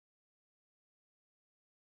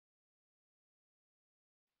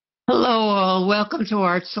Hello, all. Welcome to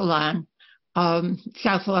Art Salon,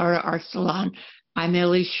 South Florida Art Salon. I'm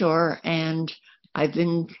Ellie Shore, and I've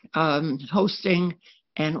been hosting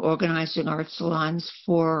and organizing art salons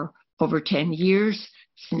for over 10 years,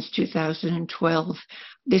 since 2012.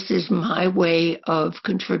 This is my way of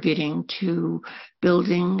contributing to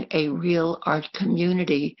building a real art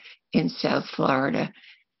community in South Florida.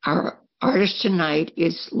 Our artist tonight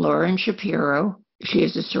is Lauren Shapiro. She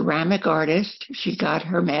is a ceramic artist. She got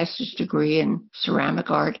her master's degree in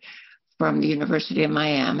ceramic art from the University of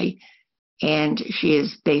Miami, and she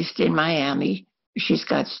is based in Miami. She's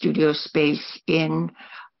got studio space in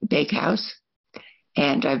Bakehouse,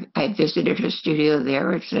 and I visited her studio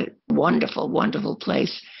there. It's a wonderful, wonderful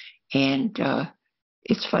place, and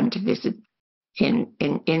it's fun to visit in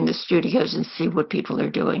the studios and see what people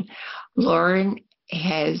are doing. Lauren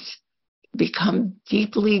has become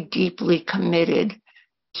deeply, deeply committed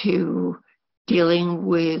to dealing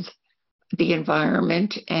with the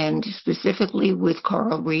environment and specifically with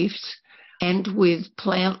coral reefs and with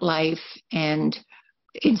plant life. And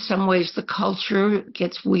in some ways, the culture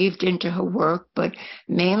gets weaved into her work, but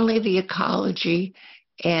mainly the ecology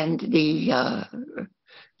and the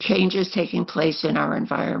changes taking place in our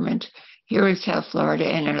environment here in South Florida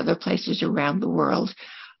and in other places around the world.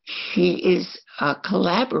 She is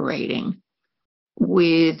collaborating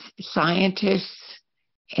with scientists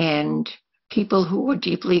and people who are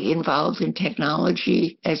deeply involved in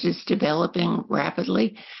technology as it's developing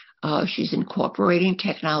rapidly. She's incorporating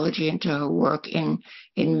technology into her work in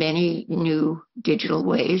many new digital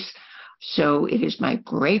ways. So it is my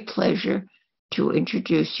great pleasure to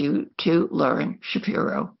introduce you to Lauren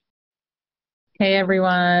Shapiro. Hey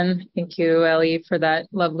everyone. Thank you, Ellie, for that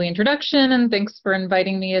lovely introduction, and thanks for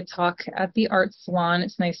inviting me to talk at the Art Salon.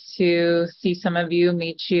 It's nice to see some of you,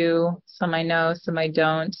 meet you, some I know, some I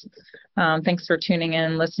don't. Thanks for tuning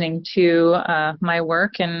in, listening to my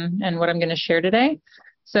work and what I'm going to share today.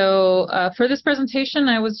 So for this presentation,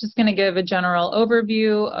 I was just going to give a general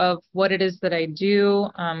overview of what it is that I do.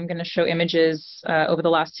 I'm going to show images over the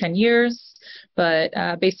last 10 years, but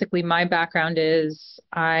basically my background is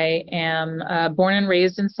I am born and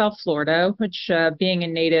raised in South Florida, which being a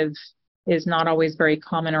native is not always very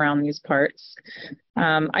common around these parts.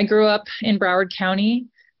 I grew up in Broward County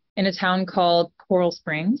in a town called Coral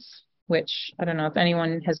Springs, which I don't know if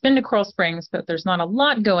anyone has been to Coral Springs, but there's not a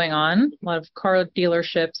lot going on, a lot of car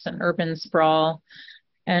dealerships and urban sprawl.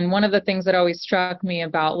 And one of the things that always struck me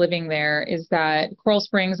about living there is that Coral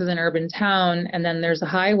Springs is an urban town, and then there's a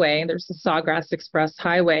highway, there's the Sawgrass Express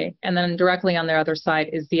Highway, and then directly on the other side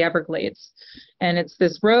is the Everglades. And it's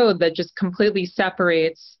this road that just completely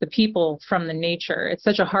separates the people from the nature. It's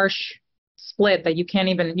such a harsh split that you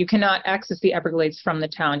cannot access the Everglades from the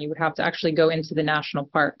town. You would have to actually go into the national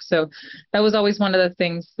park. So that was always one of the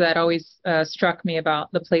things that always struck me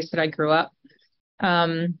about the place that I grew up.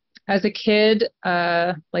 As a kid,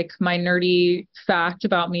 like my nerdy fact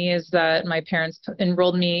about me is that my parents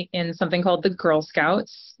enrolled me in something called the Girl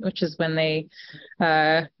Scouts, which is when they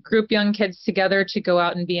group young kids together to go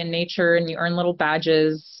out and be in nature, and you earn little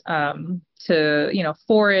badges to,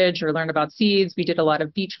 forage or learn about seeds. We did a lot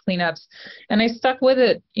of beach cleanups, and I stuck with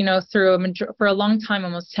it, for a long time,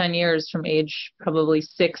 almost 10 years, from age probably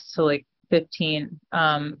 6 to like 15,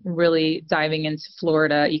 really diving into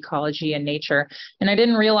Florida ecology and nature. And I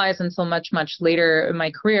didn't realize until much, much later in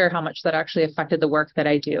my career how much that actually affected the work that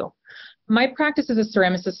I do. My practice as a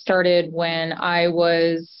ceramicist started when I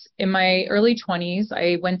was in my early 20s.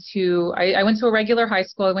 I went to a regular high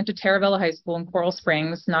school. I went to Taravella High School in Coral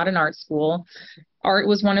Springs, not an art school. Art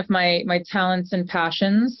was one of my talents and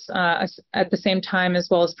passions at the same time, as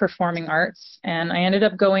well as performing arts. And I ended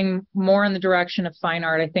up going more in the direction of fine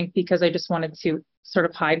art, I think, because I just wanted to sort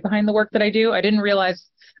of hide behind the work that I do. I didn't realize,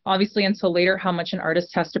 obviously, until later how much an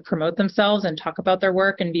artist has to promote themselves and talk about their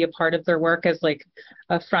work and be a part of their work as like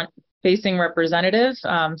a front-facing representative.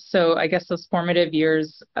 So I guess those formative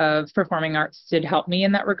years of performing arts did help me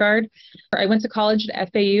in that regard. I went to college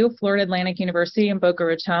at FAU, Florida Atlantic University in Boca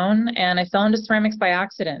Raton, and I fell into ceramics by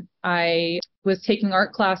accident. I was taking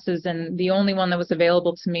art classes, and the only one that was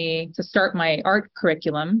available to me to start my art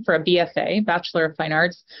curriculum for a BFA, Bachelor of Fine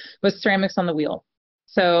Arts, was ceramics on the wheel.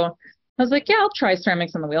 So I was like, yeah, I'll try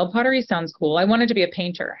ceramics on the wheel. Pottery sounds cool. I wanted to be a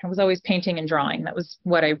painter. I was always painting and drawing. That was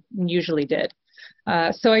what I usually did.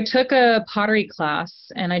 So I took a pottery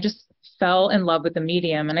class, and I just fell in love with the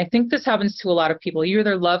medium. And I think this happens to a lot of people. You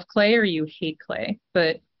either love clay or you hate clay.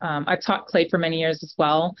 But I've taught clay for many years as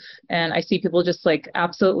well, and I see people just like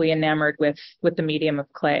absolutely enamored with the medium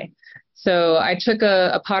of clay. So I took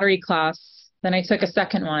a pottery class Then I took a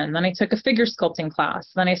second one. Then I took a figure sculpting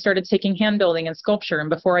class. Then I started taking hand building and sculpture. And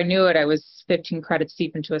before I knew it, I was 15 credits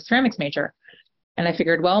deep into a ceramics major. And I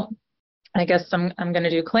figured, well, I guess I'm going to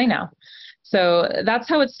do clay now. So that's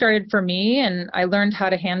how it started for me. And I learned how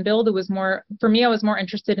to hand build. It was more, for me, I was more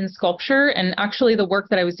interested in sculpture. And actually the work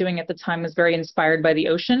that I was doing at the time was very inspired by the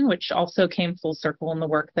ocean, which also came full circle in the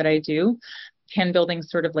work that I do. Hand building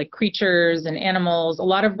sort of like creatures and animals, a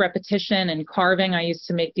lot of repetition and carving. I used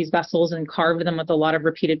to make these vessels and carve them with a lot of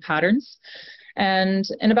repeated patterns. And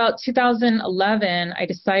in about 2011, I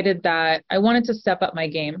decided that I wanted to step up my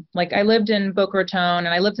game. Like I lived in Boca Raton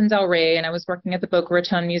and I lived in Del Rey, and I was working at the Boca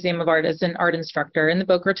Raton Museum of Art as an art instructor in the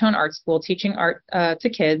Boca Raton Art School, teaching art to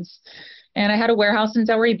kids. And I had a warehouse in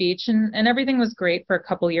Delray Beach, and everything was great for a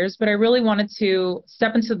couple of years, but I really wanted to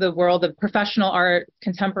step into the world of professional art,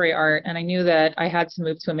 contemporary art, and I knew that I had to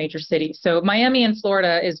move to a major city. So Miami in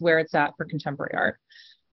Florida is where it's at for contemporary art.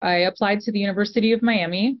 I applied to the University of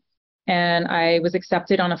Miami, and I was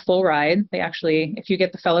accepted on a full ride. They actually, if you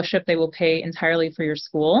get the fellowship, they will pay entirely for your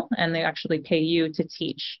school, and they actually pay you to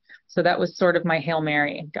teach. So that was sort of my Hail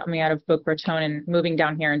Mary. It got me out of Boca Raton and moving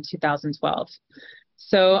down here in 2012.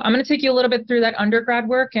 So I'm going to take you a little bit through that undergrad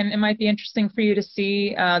work, and it might be interesting for you to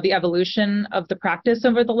see the evolution of the practice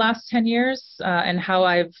over the last 10 years and how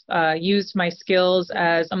I've used my skills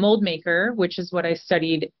as a mold maker, which is what I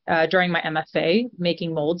studied during my MFA,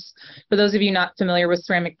 making molds. For those of you not familiar with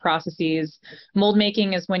ceramic processes, mold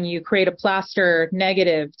making is when you create a plaster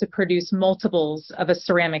negative to produce multiples of a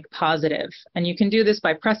ceramic positive. And you can do this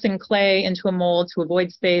by pressing clay into a mold to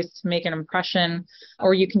avoid space, to make an impression,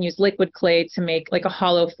 or you can use liquid clay to make like a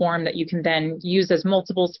hollow form that you can then use as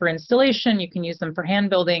multiples for installation. You can use them for hand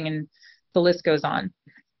building, and the list goes on.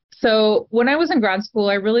 So when I was in grad school,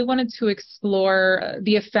 I really wanted to explore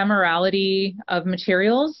the ephemerality of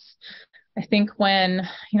materials. I think when,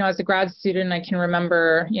 as a grad student, I can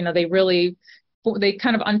remember, they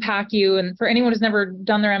kind of unpack you. And for anyone who's never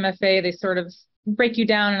done their MFA, they sort of break you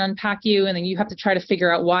down and unpack you, and then you have to try to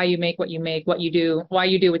figure out why you make what you make, what you do, why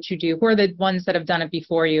you do what you do, who are the ones that have done it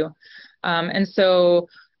before you. And so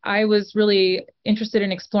I was really interested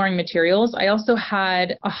in exploring materials. I also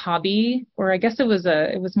had a hobby, or I guess it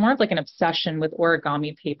was more of like an obsession with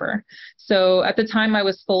origami paper. So at the time I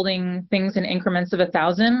was folding things in increments of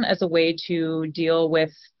 1,000 as a way to deal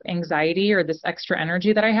with anxiety or this extra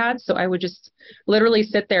energy that I had. So I would just literally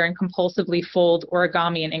sit there and compulsively fold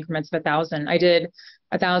origami in increments of 1,000. I did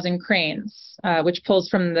 1,000 cranes, which pulls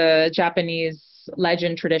from the Japanese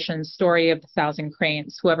legend tradition story of the 1,000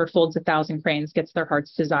 cranes. Whoever folds 1,000 cranes gets their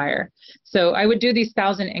heart's desire. So I would do these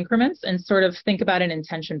 1,000 increments and sort of think about an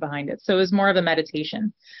intention behind it. So it was more of a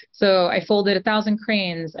meditation. So I folded 1,000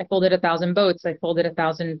 cranes, I folded 1,000 boats, I folded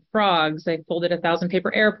 1,000 frogs, I folded 1,000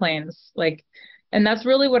 paper airplanes, and that's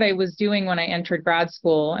really what I was doing when I entered grad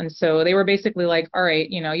school. And so they were basically like, all right,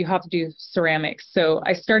 you have to do ceramics. So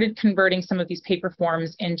I started converting some of these paper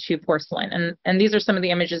forms into porcelain. And these are some of the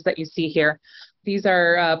images that you see here. These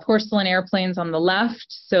are porcelain airplanes on the left.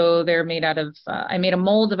 So they're made out of, I made a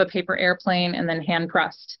mold of a paper airplane and then hand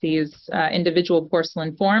pressed these individual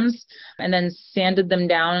porcelain forms and then sanded them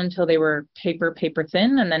down until they were paper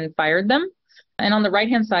thin, and then fired them. And on the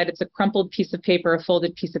right-hand side, it's a crumpled piece of paper, a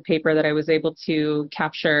folded piece of paper that I was able to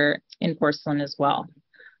capture in porcelain as well.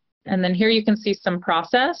 And then here you can see some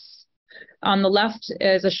process. On the left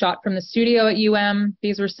is a shot from the studio at UM.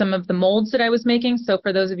 These were some of the molds that I was making. So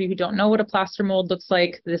for those of you who don't know what a plaster mold looks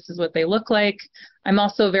like, this is what they look like. I'm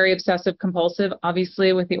also very obsessive compulsive,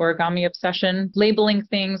 obviously, with the origami obsession, labeling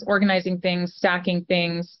things, organizing things, stacking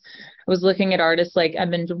things. I was looking at artists like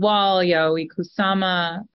Edmund de Waal, Yayoi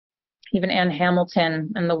Kusama, even Anne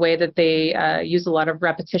Hamilton, and the way that they use a lot of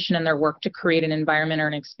repetition in their work to create an environment or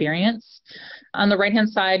an experience. On the right-hand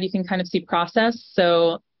side, you can kind of see process.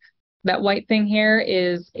 So that white thing here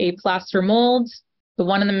is a plaster mold. The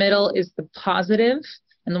one in the middle is the positive,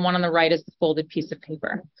 and the one on the right is the folded piece of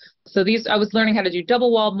paper. So I was learning how to do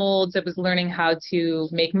double wall molds. I was learning how to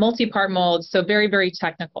make multi-part molds. So very, very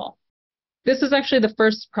technical. This is actually the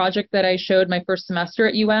first project that I showed my first semester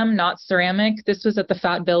at UM, not ceramic. This was at the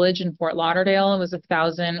Fat Village in Fort Lauderdale. It was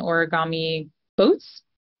 1,000 origami boats.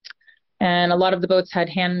 And a lot of the boats had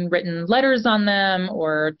handwritten letters on them,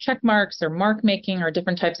 or check marks, or mark making, or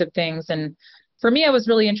different types of things. And for me, I was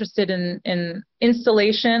really interested in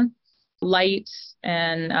installation, light,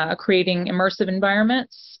 and creating immersive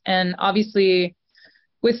environments. And obviously,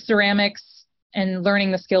 with ceramics, and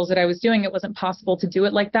learning the skills that I was doing, it wasn't possible to do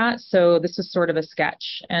it like that. So this was sort of a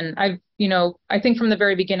sketch. And I think from the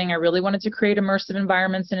very beginning, I really wanted to create immersive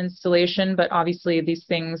environments and installation. But obviously these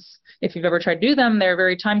things, if you've ever tried to do them, they're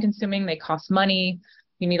very time consuming. They cost money.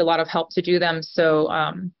 you need a lot of help to do them. So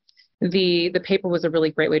the paper was a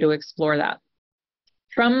really great way to explore that.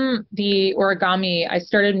 From the origami, I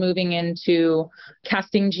started moving into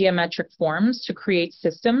casting geometric forms to create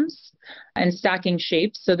systems and stacking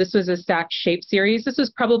shapes. So this was a stacked shape series. This was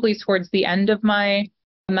probably towards the end of my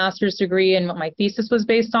master's degree, and what my thesis was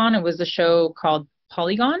based on. It was a show called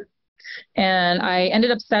Polygon. And I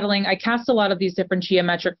ended up I cast a lot of these different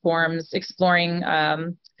geometric forms, exploring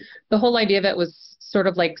the whole idea of it was sort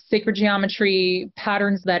of like sacred geometry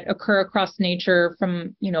patterns that occur across nature,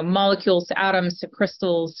 from, you know, molecules to atoms to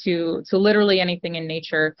crystals to literally anything in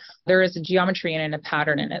nature. There is a geometry and a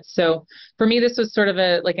pattern in it. So for me, this was sort of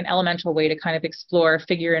like an elemental way to kind of explore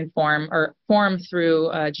figure and form, or form through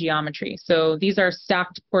geometry. So these are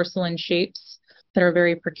stacked porcelain shapes that are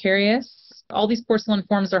very precarious. All these porcelain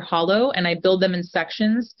forms are hollow, and I build them in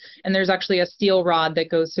sections, and there's actually a steel rod that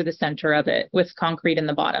goes through the center of it with concrete in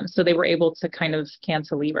the bottom. So they were able to kind of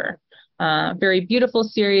cantilever. Very beautiful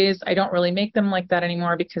series. I don't really make them like that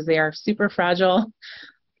anymore because they are super fragile.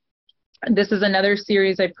 This is another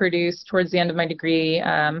series I produced towards the end of my degree,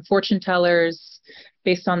 fortune tellers,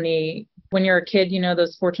 based on when you're a kid, you know,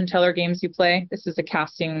 those fortune teller games you play. This is a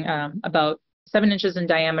casting about 7 inches in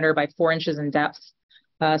diameter by 4 inches in depth.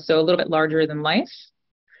 So a little bit larger than life.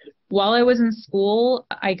 While I was in school,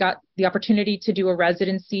 I got the opportunity to do a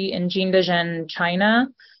residency in Jingdezhen, China,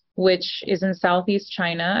 which is in Southeast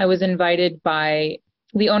China. I was invited by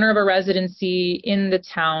the owner of a residency in the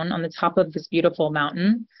town on the top of this beautiful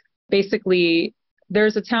mountain. Basically,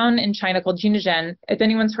 there's a town in China called Jingdezhen. If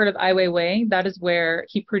anyone's heard of Ai Weiwei, that is where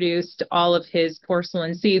he produced all of his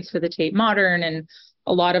porcelain seeds for the Tate Modern, and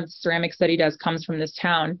a lot of ceramics that he does comes from this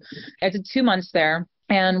town. I did 2 months there.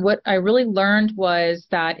 And what I really learned was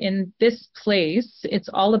that in this place, it's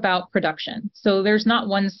all about production. So there's not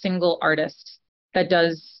one single artist that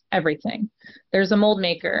does everything. There's a mold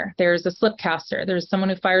maker, there's a slip caster, there's someone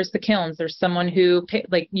who fires the kilns, there's someone who,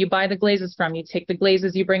 like, you buy the glazes from, you take the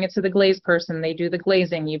glazes, you bring it to the glaze person, they do the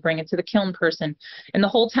glazing, you bring it to the kiln person. And the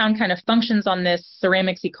whole town kind of functions on this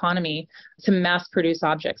ceramics economy to mass produce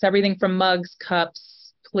objects, everything from mugs, cups,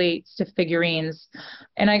 plates to figurines.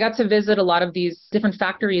 And I got to visit a lot of these different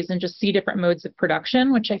factories and just see different modes of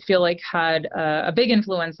production, which I feel like had a big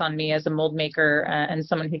influence on me as a mold maker and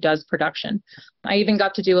someone who does production. I even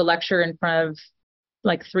got to do a lecture in front of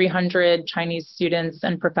like 300 Chinese students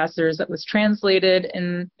and professors that was translated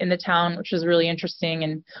in the town, which was really interesting.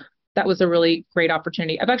 And that was a really great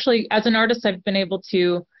opportunity. I've actually, as an artist, I've been able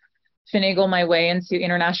to finagle my way into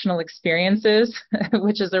international experiences,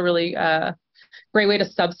 which is a really great way to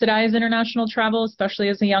subsidize international travel, especially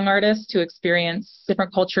as a young artist, to experience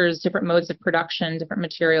different cultures, different modes of production, different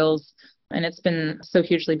materials. And it's been so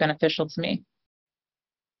hugely beneficial to me.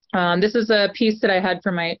 This is a piece that I had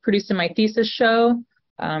produced in my thesis show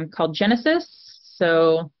called Genesis.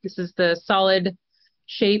 So this is the solid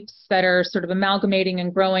shapes that are sort of amalgamating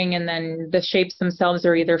and growing, and then the shapes themselves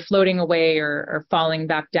are either floating away or falling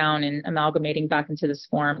back down and amalgamating back into this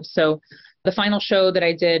form. So the final show that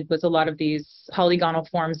I did was a lot of these polygonal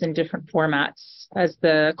forms in different formats as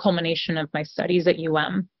the culmination of my studies at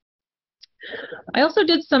UM. I also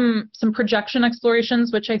did some projection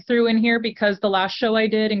explorations, which I threw in here because the last show I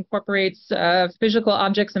did incorporates physical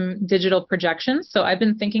objects and digital projections. So I've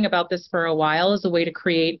been thinking about this for a while as a way to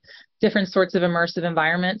create different sorts of immersive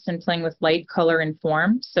environments and playing with light, color, and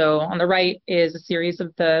form. So on the right is a series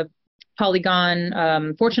of the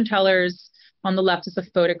polygon fortune tellers. On the left is a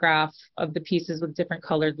photograph of the pieces with different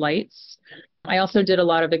colored lights. I also did a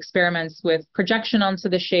lot of experiments with projection onto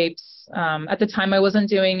the shapes. At the time, I wasn't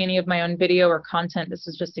doing any of my own video or content. This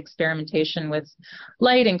was just experimentation with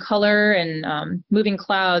light and color and moving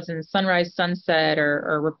clouds and sunrise, sunset,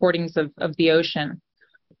 or recordings of the ocean.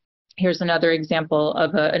 Here's another example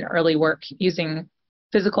of an early work using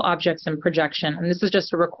physical objects and projection. And this is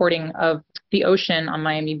just a recording of the ocean on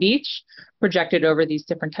Miami Beach, projected over these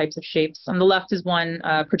different types of shapes. On the left is one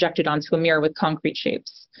projected onto a mirror with concrete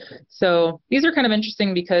shapes. So these are kind of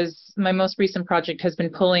interesting because my most recent project has been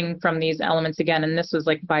pulling from these elements again, and this was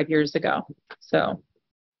like 5 years ago. So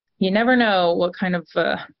you never know what kind of,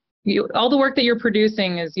 all the work that you're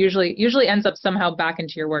producing is usually ends up somehow back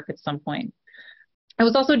into your work at some point. I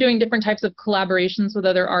was also doing different types of collaborations with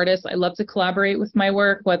other artists. I love to collaborate with my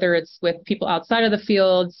work, whether it's with people outside of the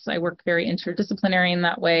fields. I work very interdisciplinary in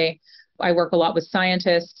that way. I work a lot with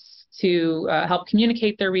scientists to help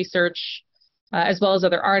communicate their research, as well as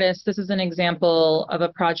other artists. This is an example of a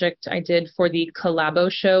project I did for the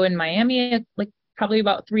Collabo show in Miami, like probably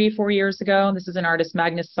about 3 or 4 years ago. This is an artist,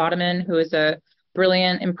 Magnus Soderman, who is a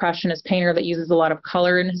brilliant impressionist painter that uses a lot of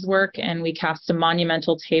color in his work, and we cast a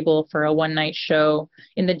monumental table for a one-night show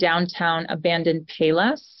in the downtown abandoned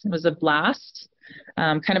Payless. It was a blast.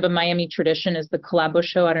 Kind of a Miami tradition is the collabo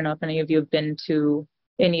show. I don't know if any of you have been to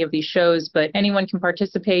any of these shows, but anyone can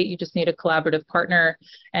participate. You just need a collaborative partner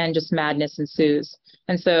and just madness ensues.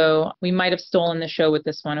 And so we might have stolen the show with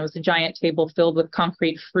this one. It was a giant table filled with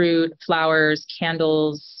concrete fruit, flowers,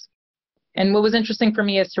 candles. And what was interesting for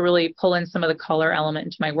me is to really pull in some of the color element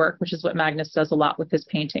into my work, which is what Magnus does a lot with his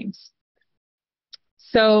paintings.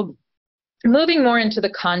 So moving more into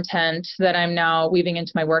the content that I'm now weaving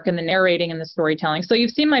into my work and the narrating and the storytelling. So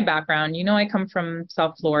you've seen my background. You know, I come from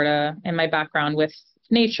South Florida, and my background with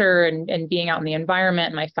nature and being out in the environment,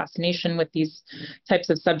 and my fascination with these types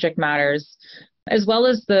of subject matters, as well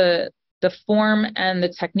as the form and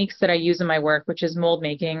the techniques that I use in my work, which is mold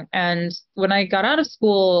making. And when I got out of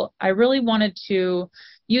school, I really wanted to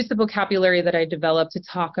use the vocabulary that I developed to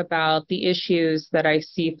talk about the issues that I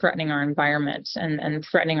see threatening our environment and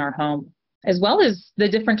threatening our home, as well as the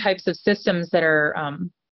different types of systems that are,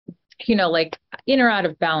 like in or out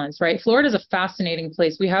of balance, right? Florida is a fascinating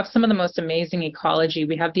place. We have some of the most amazing ecology.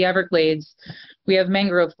 We have the Everglades, we have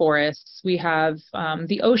mangrove forests, we have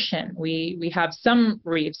the ocean, we have some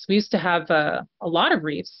reefs. We used to have a lot of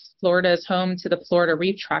reefs. Florida is home to the Florida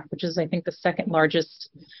Reef Tract, which is, I think, the second largest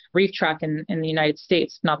reef tract in the United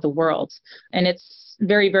States, if not the world. And it's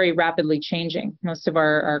very, very rapidly changing. Most of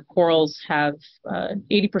our corals have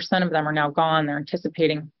 80% of them are now gone. They're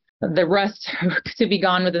anticipating the rest to be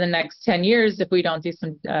gone within the next 10 years if we don't do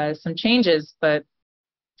some changes. But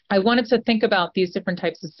I wanted to think about these different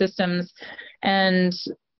types of systems and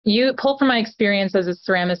you pull from my experience as a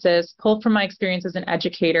ceramicist, pull from my experience as an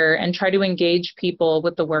educator, and try to engage people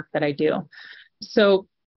with the work that I do. So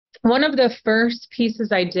one of the first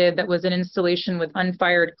pieces I did that was an installation with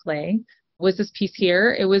unfired clay was this piece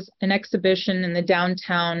here. It was an exhibition in the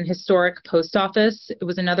downtown historic post office. It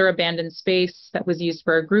was another abandoned space that was used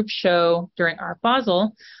for a group show during Art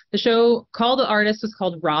Basel. The show called the artist was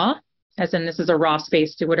called Raw, as in this is a raw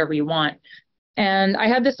space, do whatever you want. And I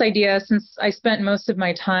had this idea since I spent most of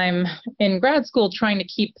my time in grad school trying to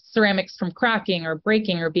keep ceramics from cracking or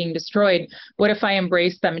breaking or being destroyed. What if I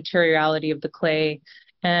embraced that materiality of the clay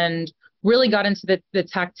and really got into the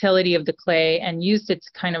tactility of the clay and used it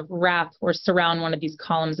to kind of wrap or surround one of these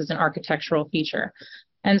columns as an architectural feature?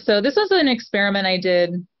 And so this was an experiment I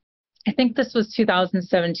did, I think this was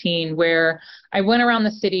 2017, where I went around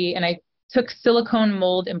the city and I took silicone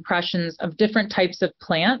mold impressions of different types of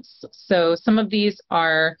plants. So some of these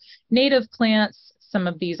are native plants, some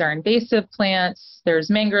of these are invasive plants, there's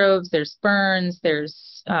mangroves, there's ferns,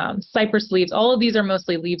 there's cypress leaves. All of these are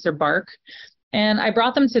mostly leaves or bark. And I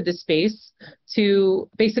brought them to this space to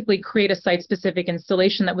basically create a site-specific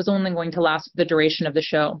installation that was only going to last the duration of the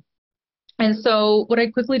show. And so what I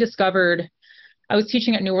quickly discovered, I was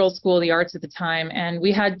teaching at New World School of the Arts at the time, and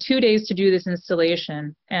we had 2 days to do this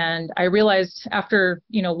installation. And I realized after,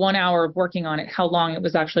 1 hour of working on it, how long it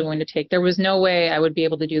was actually going to take. There was no way I would be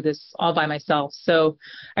able to do this all by myself. So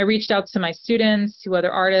I reached out to my students, to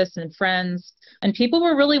other artists and friends, and people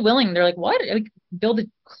were really willing. They're like, what? Like, build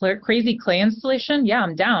a crazy clay installation? Yeah,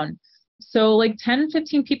 I'm down. So like 10,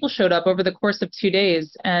 15 people showed up over the course of 2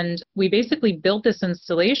 days, and we basically built this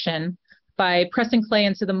installation by pressing clay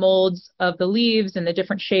into the molds of the leaves and the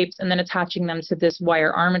different shapes and then attaching them to this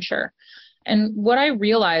wire armature. And what I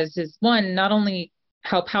realized is, one, not only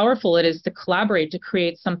how powerful it is to collaborate to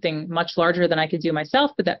create something much larger than I could do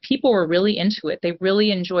myself, but that people were really into it. They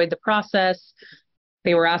really enjoyed the process.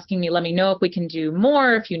 They were asking me, let me know if we can do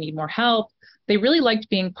more, if you need more help. They really liked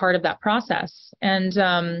being part of that process. And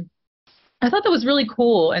I thought that was really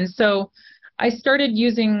cool. And so I started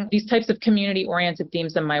using these types of community-oriented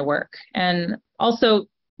themes in my work. And also,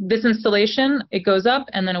 this installation, it goes up,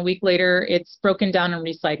 and then a week later, it's broken down and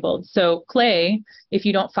recycled. So clay, if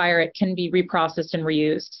you don't fire it, can be reprocessed and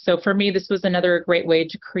reused. So for me, this was another great way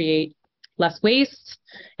to create less waste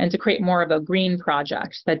and to create more of a green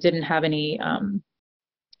project that didn't have any,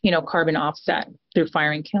 carbon offset through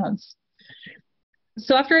firing kilns.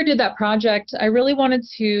 So after I did that project, I really wanted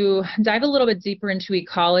to dive a little bit deeper into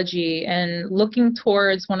ecology and looking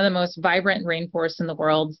towards one of the most vibrant rainforests in the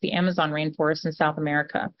world, the Amazon rainforest in South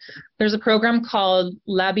America. There's a program called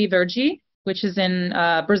Labi Verde, which is in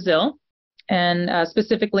Brazil, and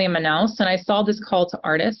specifically in Manaus. And I saw this call to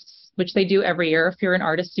artists, which they do every year. If you're an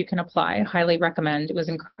artist, you can apply. I highly recommend. It was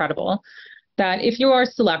incredible. That if you are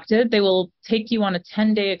selected, they will take you on a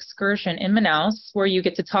 10-day excursion in Manaus where you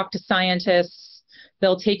get to talk to scientists.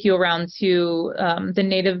 they'll take you around to the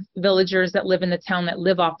native villagers that live in the town that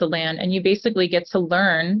live off the land. And you basically get to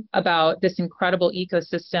learn about this incredible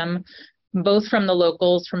ecosystem, both from the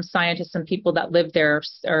locals, from scientists and people that live there,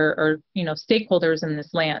 or stakeholders in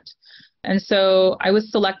this land. And so I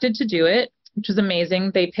was selected to do it, which was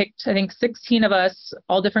amazing. They picked, I think, 16 of us,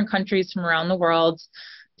 all different countries from around the world,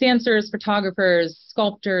 dancers, photographers,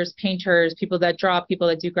 sculptors, painters, people that draw, people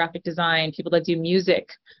that do graphic design, people that do music,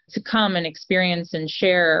 to come and experience and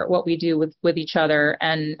share what we do with each other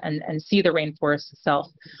and see the rainforest itself.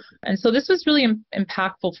 And so this was really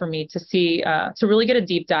impactful for me to see, to really get a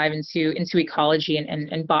deep dive into ecology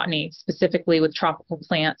and botany, specifically with tropical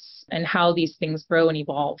plants and how these things grow and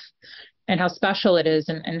evolve, and how special it is,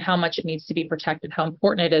 and how much it needs to be protected, how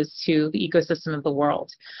important it is to the ecosystem of the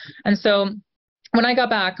world. And so when I got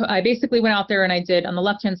back, I basically went out there and I did, on the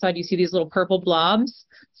left-hand side, you see these little purple blobs.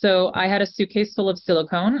 So I had a suitcase full of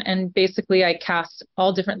silicone, and basically I cast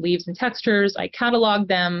all different leaves and textures. I cataloged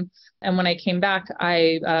them. And when I came back,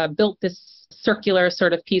 I built this circular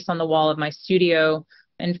sort of piece on the wall of my studio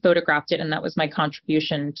and photographed it. And that was my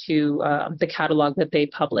contribution to the catalog that they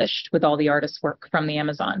published with all the artist work from the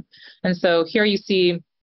Amazon. And so here you see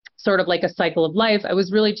sort of like a cycle of life. I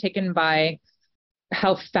was really taken by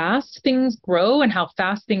how fast things grow and how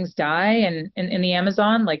fast things die. And in the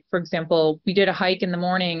Amazon, like, for example, we did a hike in the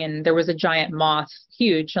morning and there was a giant moth,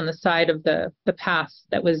 huge, on the side of the path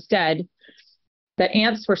that was dead, that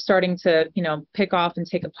ants were starting to, pick off and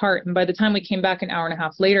take apart. And by the time we came back an hour and a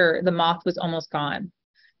half later, the moth was almost gone.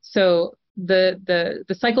 So the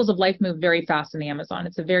cycles of life move very fast in the Amazon.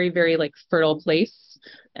 It's a very, very fertile place.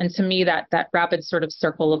 And to me, that rapid sort of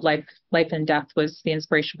circle of life and death was the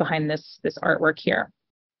inspiration behind this artwork here.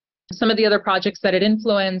 Some of the other projects that it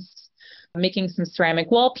influenced: making some ceramic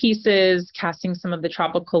wall pieces, casting some of the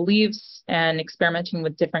tropical leaves, and experimenting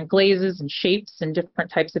with different glazes and shapes and different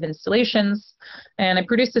types of installations. And I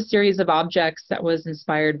produced a series of objects that was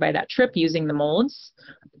inspired by that trip using the molds,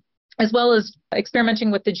 as well as experimenting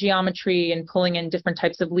with the geometry and pulling in different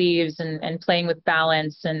types of leaves and playing with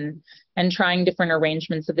balance and trying different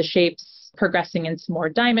arrangements of the shapes, progressing into more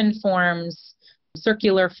diamond forms,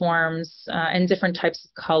 circular forms, and different types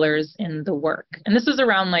of colors in the work. And this was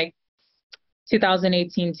around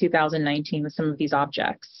 2018, 2019 with some of these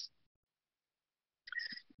objects.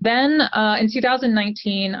 Then in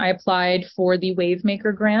 2019, I applied for the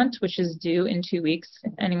Wavemaker grant, which is due in 2 weeks.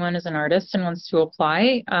 If anyone is an artist and wants to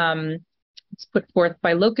apply, it's put forth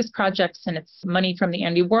by Locust Projects, and it's money from the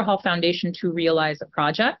Andy Warhol Foundation to realize a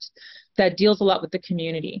project that deals a lot with the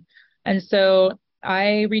community. And so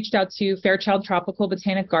I reached out to Fairchild Tropical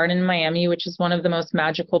Botanic Garden in Miami, which is one of the most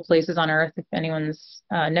magical places on earth. If anyone's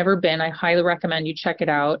never been, I highly recommend you check it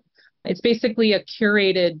out. It's basically a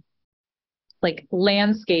curated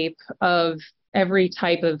landscape of every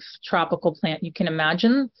type of tropical plant you can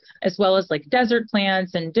imagine, as well as desert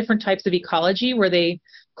plants and different types of ecology where they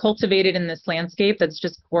cultivated in this landscape that's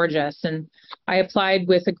just gorgeous. And I applied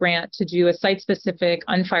with a grant to do a site-specific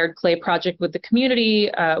unfired clay project with the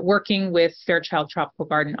community, working with Fairchild Tropical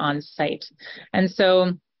Garden on site. And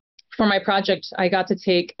so for my project, I got to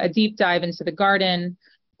take a deep dive into the garden,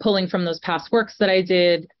 pulling from those past works that I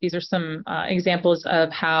did. These are some examples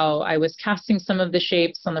of how I was casting some of the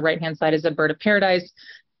shapes. On the right-hand side is a bird of paradise.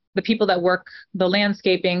 The people that work the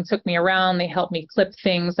landscaping took me around. They helped me clip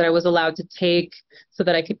things that I was allowed to take so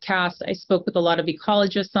that I could cast. I spoke with a lot of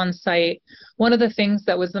ecologists on site. One of the things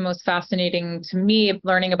that was the most fascinating to me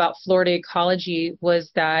learning about Florida ecology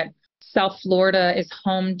was that South Florida is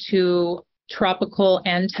home to tropical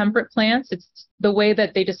and temperate plants. It's the way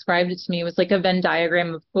that they described it to me was like a Venn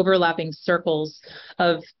diagram of overlapping circles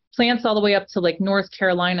of plants all the way up to North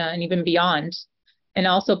Carolina and even beyond. And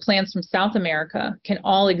also plants from South America can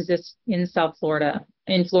all exist in South Florida,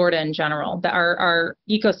 in Florida in general. That our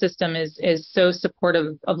ecosystem is so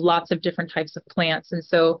supportive of lots of different types of plants. And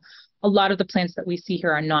so a lot of the plants that we see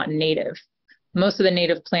here are not native. Most of the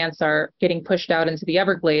native plants are getting pushed out into the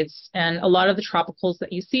Everglades. And a lot of the tropicals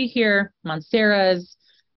that you see here, monsteras,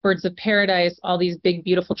 birds of paradise, all these big,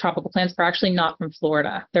 beautiful tropical plants are actually not from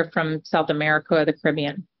Florida. They're from South America or the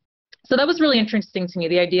Caribbean. So that was really interesting to me,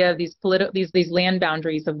 the idea of these land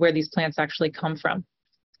boundaries of where these plants actually come from.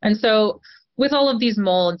 And so with all of these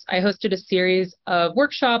molds, I hosted a series of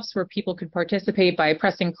workshops where people could participate by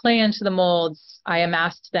pressing clay into the molds. I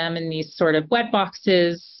amassed them in these sort of wet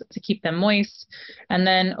boxes to keep them moist. And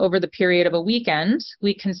then over the period of a weekend,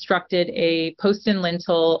 we constructed a post and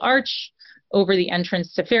lintel arch over the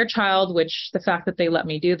entrance to Fairchild, which the fact that they let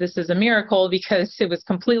me do this is a miracle because it was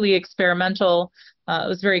completely experimental. It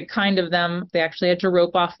was very kind of them. They actually had to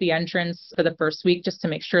rope off the entrance for the first week just to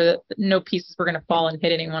make sure that no pieces were going to fall and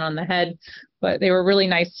hit anyone on the head. But they were really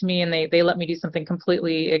nice to me, and they let me do something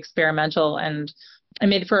completely experimental. And I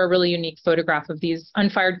made for a really unique photograph of these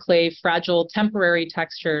unfired clay, fragile, temporary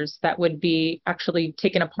textures that would be actually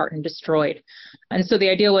taken apart and destroyed. And so the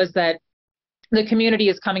idea was that the community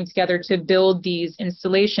is coming together to build these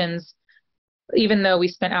installations. Even though we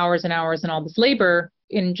spent hours and hours and all this labor,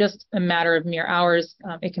 in just a matter of mere hours,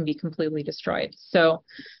 it can be completely destroyed. So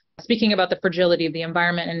speaking about the fragility of the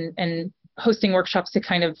environment and hosting workshops to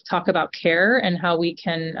kind of talk about care and how we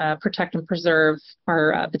can protect and preserve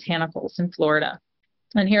our botanicals in Florida.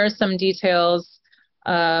 And here are some details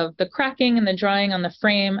of the cracking and the drying on the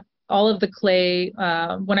frame. All of the clay,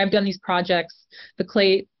 when I've done these projects, the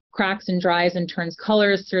clay cracks and dries and turns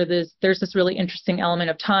colors through this. There's this really interesting element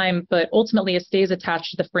of time, but ultimately it stays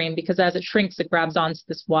attached to the frame because as it shrinks, it grabs onto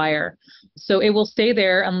this wire. So it will stay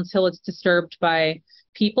there until it's disturbed by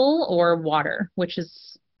people or water, which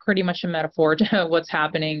is pretty much a metaphor to what's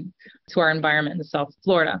happening to our environment in the South of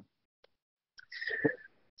Florida.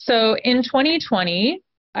 So in 2020,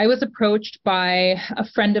 I was approached by a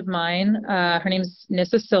friend of mine. Her name is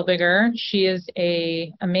Nissa Silviger. She is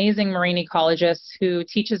an amazing marine ecologist who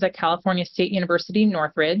teaches at California State University,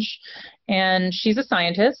 Northridge. And she's a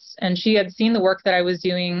scientist, and she had seen the work that I was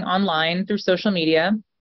doing online through social media.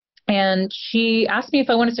 And she asked me if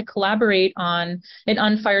I wanted to collaborate on an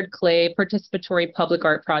unfired clay participatory public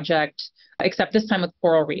art project, except this time with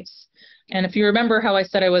coral reefs. And if you remember how I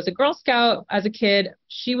said I was a Girl Scout as a kid,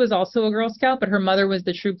 she was also a Girl Scout, but her mother was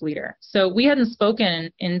the troop leader. So we hadn't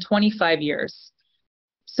spoken in 25 years.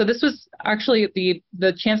 So this was actually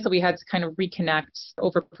the chance that we had to kind of reconnect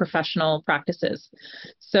over professional practices.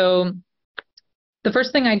 So the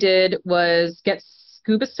first thing I did was get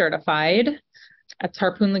scuba certified at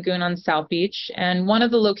Harpoon Lagoon on South Beach. And one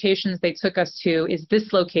of the locations they took us to is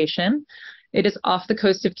this location. It is off the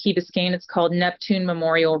coast of Key Biscayne. It's called Neptune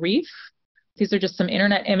Memorial Reef. These are just some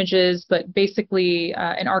internet images, but basically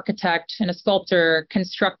an architect and a sculptor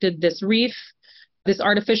constructed this reef, this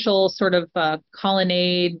artificial sort of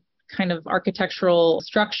colonnade kind of architectural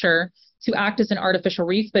structure to act as an artificial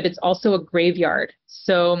reef, but it's also a graveyard.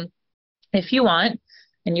 So if you want,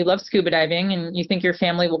 and you love scuba diving and you think your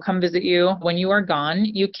family will come visit you when you are gone,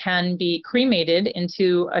 you can be cremated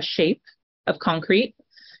into a shape of concrete,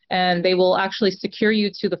 and they will actually secure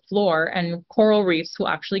you to the floor, and coral reefs will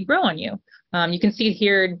actually grow on you. You can see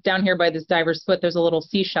here, down here by this diver's foot, there's a little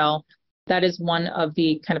seashell. That is one of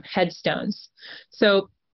the kind of headstones. So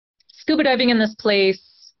scuba diving in this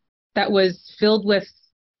place that was filled with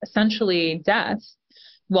essentially death,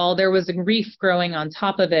 while there was a reef growing on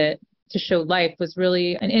top of it to show life, was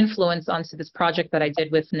really an influence onto this project that I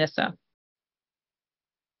did with Nissa.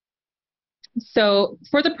 So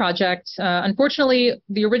for the project, unfortunately,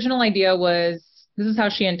 the original idea was, this is how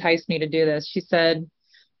she enticed me to do this. She said,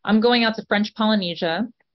 I'm going out to French Polynesia,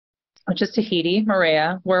 which is Tahiti,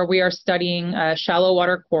 Moorea, where we are studying shallow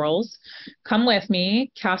water corals. Come with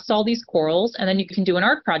me, cast all these corals, and then you can do an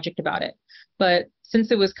art project about it. But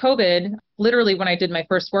since it was COVID, literally when I did my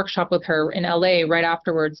first workshop with her in LA, right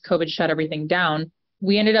afterwards, COVID shut everything down.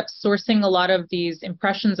 We ended up sourcing a lot of these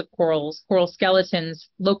impressions of corals, coral skeletons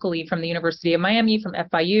locally from the University of Miami, from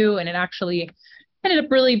FIU, and it actually ended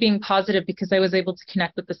up really being positive because I was able to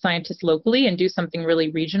connect with the scientists locally and do something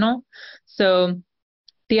really regional. So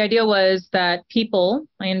the idea was that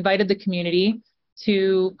I invited the community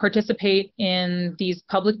to participate in these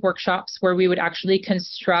public workshops where we would actually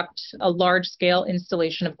construct a large-scale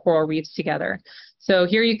installation of coral reefs together. So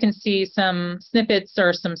here you can see some snippets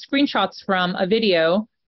or some screenshots from a video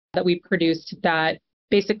that we produced that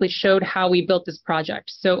basically showed how we built this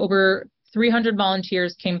project. So over 300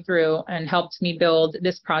 volunteers came through and helped me build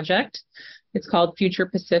this project. It's called Future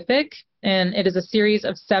Pacific, and it is a series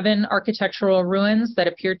of 7 architectural ruins that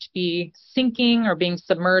appear to be sinking or being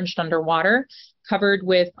submerged underwater, covered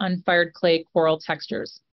with unfired clay coral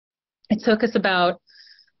textures. It took us about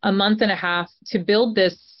a month and a half to build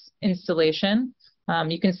this installation.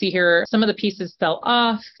 You can see here some of the pieces fell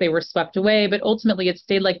off, they were swept away, but ultimately it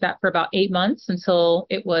stayed like that for about 8 months until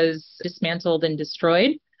it was dismantled and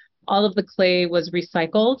destroyed. All of the clay was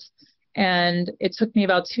recycled, and it took me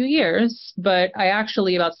about 2 years, but I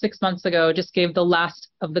actually about 6 months ago just gave the last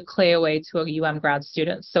of the clay away to a UM grad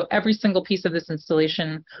student. So every single piece of this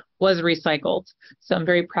installation was recycled. So I'm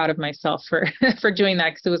very proud of myself for, for doing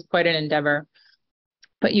that because it was quite an endeavor.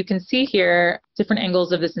 But you can see here different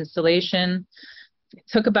angles of this installation. It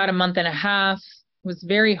took about a month and a half. was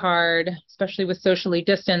very hard, especially with socially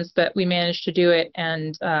distanced, but we managed to do it.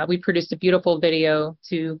 And we produced a beautiful video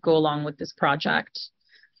to go along with this project.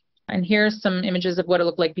 And here's some images of what it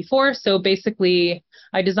looked like before. So basically,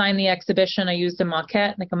 I designed the exhibition. I used a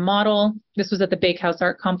maquette, like a model. This was at the Bakehouse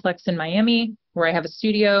Art Complex in Miami, where I have a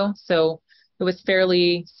studio. So it was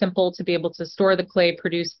fairly simple to be able to store the clay,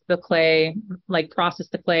 produce the clay, like process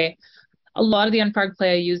the clay. A lot of the unfired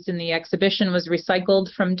clay I used in the exhibition was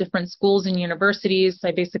recycled from different schools and universities.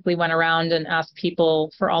 I basically went around and asked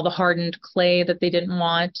people for all the hardened clay that they didn't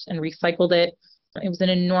want and recycled it. It was an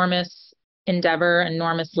enormous endeavor,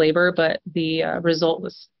 enormous labor, but the result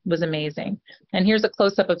was amazing. And here's a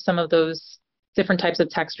close-up of some of those different types of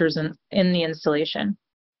textures in the installation.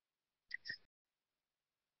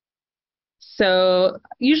 So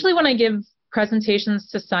usually when I give presentations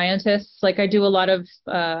to scientists, like I do a lot of,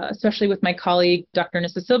 especially with my colleague, Dr.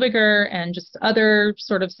 Nissa Silbiger, and just other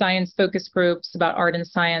sort of science focus groups about art and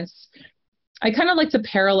science, I kind of like to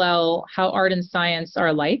parallel how art and science are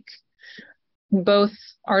alike. Both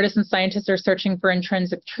artists and scientists are searching for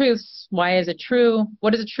intrinsic truths. Why is it true?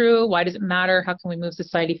 What is it true? Why does it matter? How can we move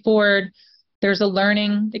society forward? There's a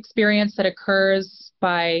learning experience that occurs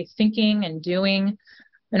by thinking and doing.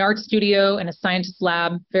 An art studio and a scientist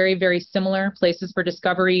lab, very, very similar places for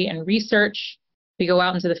discovery and research. We go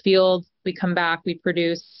out into the field, we come back, we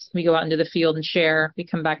produce, we go out into the field and share, we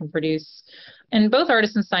come back and produce. And both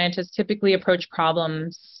artists and scientists typically approach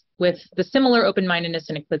problems with the similar open-mindedness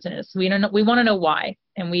and inclusiveness. We want to know why,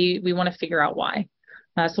 and we want to figure out why.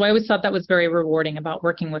 So I always thought that was very rewarding about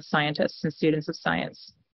working with scientists and students of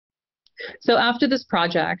science. So after this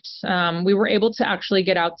project, we were able to actually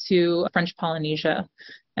get out to French Polynesia.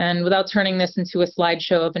 And without turning this into a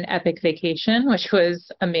slideshow of an epic vacation, which was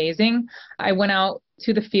amazing, I went out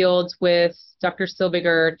to the field with Dr.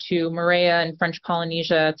 Silbiger to Moorea in French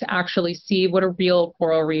Polynesia to actually see what a real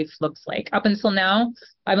coral reef looks like. Up until now,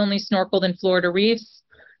 I've only snorkeled in Florida reefs.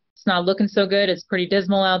 It's not looking so good. It's pretty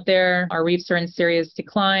dismal out there. Our reefs are in serious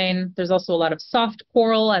decline. There's also a lot of soft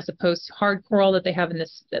coral as opposed to hard coral that they have in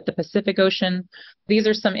the Pacific Ocean. These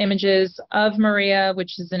are some images of Moorea,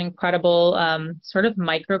 which is an incredible sort of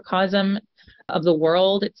microcosm of the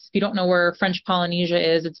world. If you don't know where French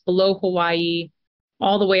Polynesia is, it's below Hawaii,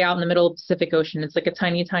 all the way out in the middle of the Pacific Ocean. It's like a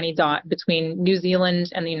tiny, tiny dot between New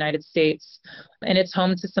Zealand and the United States. And it's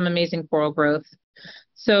home to some amazing coral growth.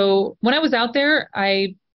 So when I was out there,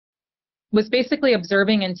 I was basically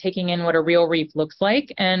observing and taking in what a real reef looks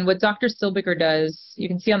like. And what Dr. Silbiger does, you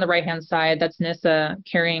can see on the right-hand side, that's Nissa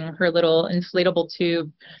carrying her little inflatable tube.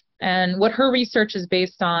 And what her research is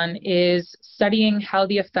based on is studying how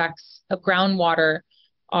the effects of groundwater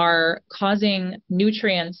are causing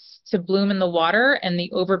nutrients to bloom in the water and the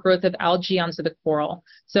overgrowth of algae onto the coral.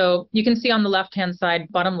 So you can see on the left-hand side,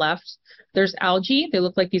 bottom left, there's algae. They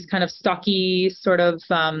look like these kind of stocky, sort of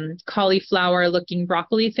cauliflower-looking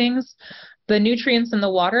broccoli things. The nutrients in the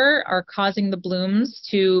water are causing the blooms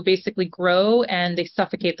to basically grow, and they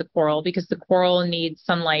suffocate the coral because the coral needs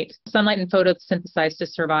sunlight and photosynthesize to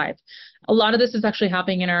survive. A lot of this is actually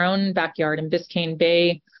happening in our own backyard in Biscayne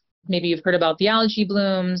Bay. Maybe you've heard about the algae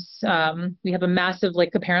blooms. We have a massive,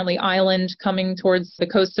 like apparently island coming towards the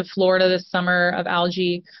coast of Florida this summer of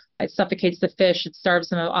algae. It suffocates the fish, it starves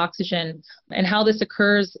them of oxygen. And how this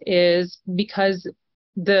occurs is because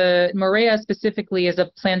the Moorea specifically is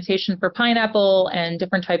a plantation for pineapple and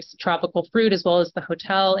different types of tropical fruit, as well as the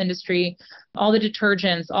hotel industry. All the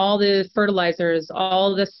detergents, all the fertilizers,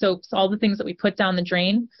 all the soaps, all the things that we put down the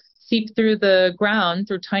drain seep through the ground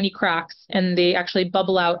through tiny cracks, and they actually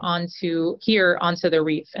bubble out onto the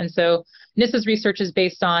reef. And so Nissa's research is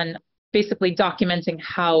based on basically documenting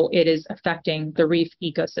how it is affecting the reef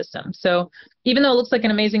ecosystem. So even though it looks like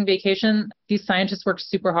an amazing vacation, these scientists work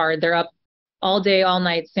super hard. They're up all day, all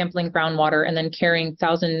night sampling groundwater and then carrying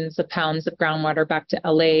thousands of pounds of groundwater back to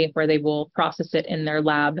LA, where they will process it in their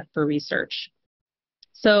lab for research.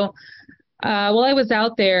 So while I was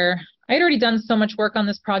out there, I had already done so much work on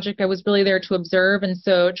this project. I was really there to observe. And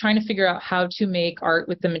so trying to figure out how to make art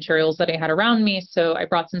with the materials that I had around me. So I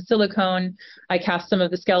brought some silicone. I cast some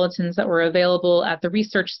of the skeletons that were available at the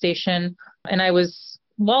research station. And I was,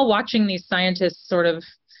 while watching these scientists sort of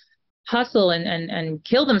hustle and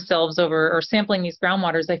kill themselves over or sampling these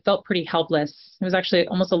groundwaters, I felt pretty helpless. It was actually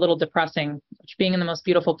almost a little depressing, which being in the most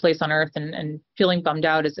beautiful place on earth and feeling bummed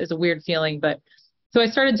out is a weird feeling. But so I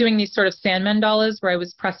started doing these sort of sand mandalas where I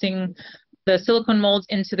was pressing the silicone molds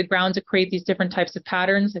into the ground to create these different types of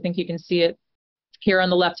patterns. I think you can see it here on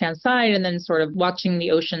the left-hand side, and then sort of watching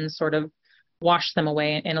the ocean sort of wash them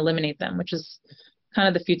away and eliminate them, which is kind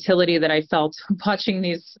of the futility that I felt watching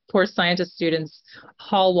these poor scientist students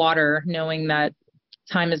haul water, knowing that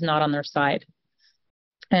time is not on their side.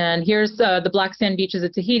 And here's the black sand beaches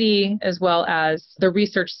at Tahiti, as well as the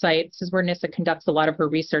research site. This is where NISA conducts a lot of her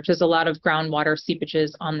research. There's a lot of groundwater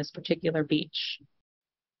seepages on this particular beach.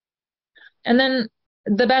 And then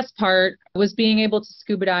the best part was being able to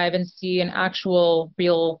scuba dive and see an actual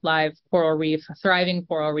real live coral reef, a thriving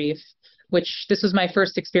coral reef, which this was my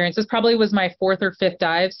first experience. This probably was my fourth or fifth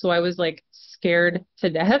dive, so I was like scared to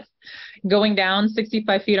death going down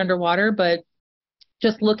 65 feet underwater, but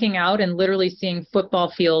just looking out and literally seeing football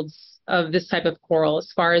fields of this type of coral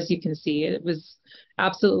as far as you can see. It was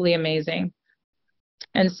absolutely amazing.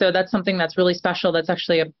 And so that's something that's really special. That's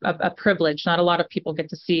actually a privilege. Not a lot of people get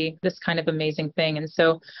to see this kind of amazing thing. And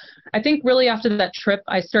so I think really after that trip,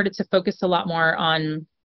 I started to focus a lot more on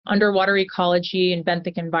underwater ecology and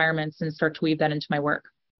benthic environments and start to weave that into my work.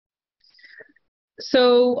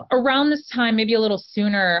 So around this time, maybe a little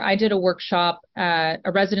sooner, I did a workshop at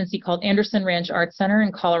a residency called Anderson Ranch Art Center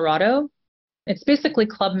in Colorado. It's basically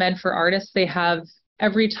Club Med for artists. They have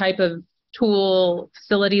every type of tool,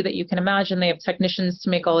 facility that you can imagine. They have technicians to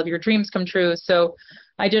make all of your dreams come true. So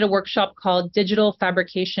I did a workshop called Digital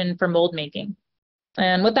Fabrication for Mold Making.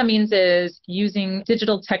 And what that means is using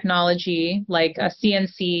digital technology like a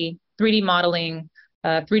CNC, 3D modeling,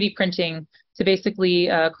 3D printing to basically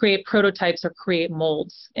create prototypes or create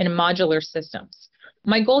molds in modular systems.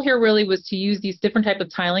 My goal here really was to use these different types of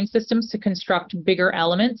tiling systems to construct bigger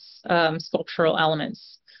elements, sculptural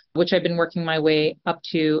elements, which I've been working my way up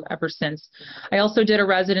to ever since. I also did a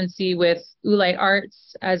residency with Oolite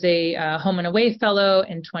Arts as a home and away fellow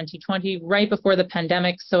in 2020, right before the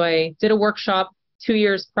pandemic. So I did a workshop 2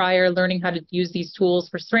 years prior, learning how to use these tools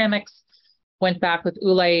for ceramics. Went back with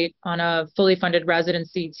Oolite on a fully funded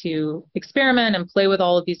residency to experiment and play with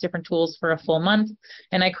all of these different tools for a full month.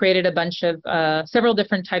 And I created a bunch of several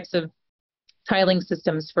different types of tiling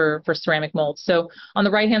systems for ceramic molds. So on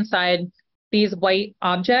the right-hand side, these white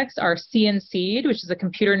objects are CNC'd, which is a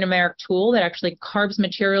computer numeric tool that actually carves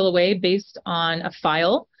material away based on a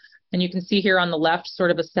file. And you can see here on the left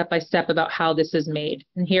sort of a step-by-step about how this is made.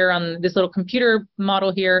 And here on this little computer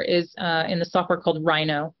model here is in the software called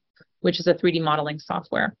Rhino, which is a 3D modeling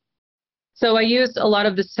software. So I used a lot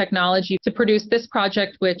of this technology to produce this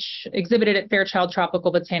project, which exhibited at Fairchild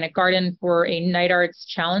Tropical Botanic Garden for a Night Arts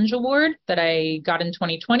Challenge Award that I got in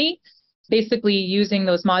 2020, basically using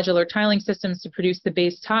those modular tiling systems to produce the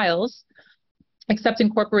base tiles, except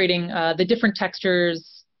incorporating the different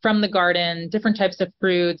textures from the garden, different types of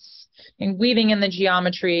fruits, and weaving in the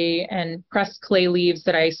geometry and pressed clay leaves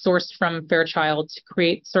that I sourced from Fairchild to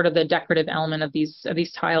create sort of the decorative element of these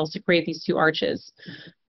tiles to create these two arches.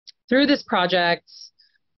 Through this project,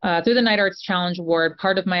 through the Night Arts Challenge Award,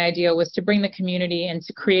 part of my idea was to bring the community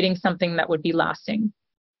into creating something that would be lasting.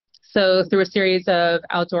 So through a series of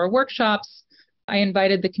outdoor workshops, I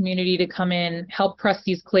invited the community to come in, help press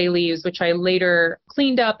these clay leaves, which I later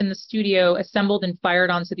cleaned up in the studio, assembled and fired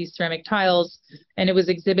onto these ceramic tiles, and it was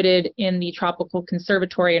exhibited in the Tropical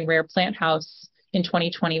Conservatory and Rare Plant House in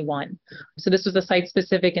 2021. So this was a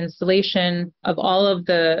site-specific installation of all of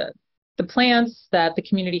the plants that the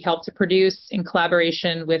community helped to produce in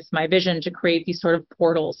collaboration with my vision to create these sort of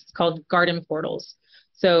portals. It's called garden portals.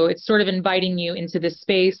 So it's sort of inviting you into this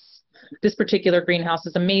space. This particular greenhouse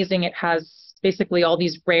is amazing. It has basically all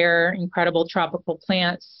these rare, incredible tropical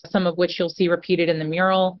plants, some of which you'll see repeated in the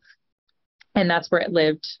mural. And that's where it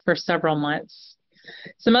lived for several months.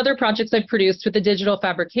 Some other projects I've produced with the digital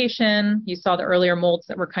fabrication. You saw the earlier molds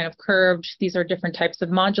that were kind of curved. These are different types of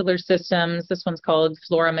modular systems. This one's called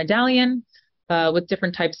Flora Medallion, with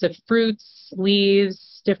different types of fruits,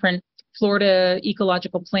 leaves, different Florida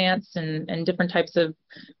ecological plants, and different types of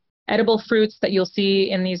edible fruits that you'll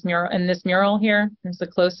see in this mural here. There's a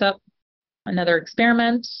close-up. Another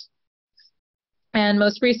experiment. And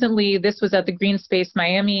most recently, this was at the Green Space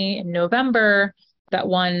Miami in November that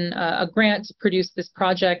won a grant to produce this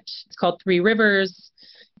project. It's called 3 Rivers.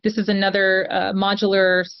 This is another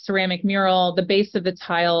modular ceramic mural. The base of the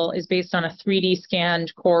tile is based on a 3D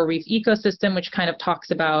scanned coral reef ecosystem, which kind of talks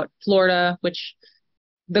about Florida, which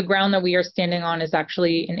the ground that we are standing on is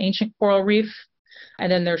actually an ancient coral reef.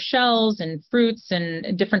 And then there's shells and fruits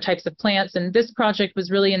and different types of plants. And this project was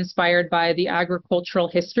really inspired by the agricultural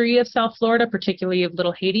history of South Florida, particularly of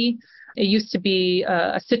Little Haiti. It used to be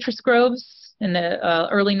citrus groves in the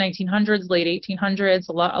early 1900s, late 1800s.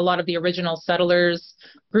 A lot of the original settlers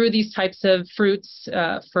grew these types of fruits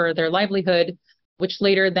for their livelihood, which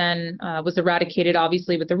later then was eradicated,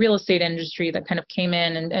 obviously, with the real estate industry that kind of came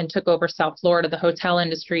in and took over South Florida, the hotel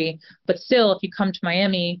industry. But still, if you come to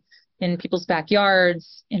Miami, in people's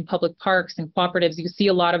backyards, in public parks and cooperatives. You see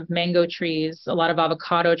a lot of mango trees, a lot of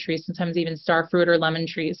avocado trees, sometimes even starfruit or lemon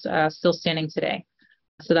trees still standing today.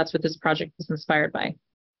 So that's what this project was inspired by.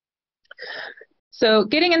 So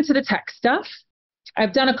getting into the tech stuff,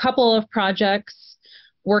 I've done a couple of projects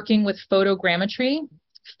working with photogrammetry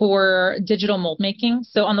for digital mold making.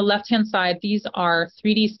 So on the left-hand side, these are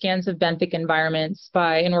 3D scans of benthic environments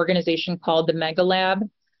by an organization called the Mega Lab,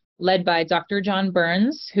 led by Dr. John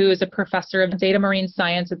Burns, who is a professor of data marine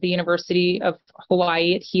science at the University of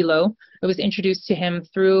Hawaii at Hilo. I was introduced to him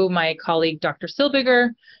through my colleague, Dr.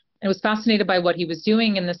 Silbiger, and was fascinated by what he was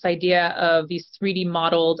doing and this idea of these 3D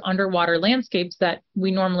modeled underwater landscapes that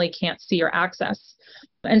we normally can't see or access.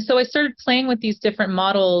 And so I started playing with these different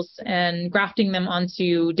models and grafting them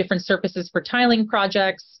onto different surfaces for tiling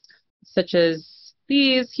projects, such as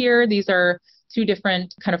these here. These are 2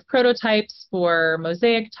 different kind of prototypes for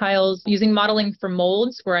mosaic tiles using modeling for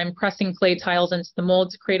molds, where I'm pressing clay tiles into the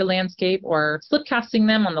mold to create a landscape, or slip casting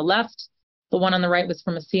them on the left. The one on the right was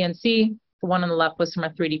from a CNC. The one on the left was from a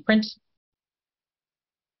 3D print.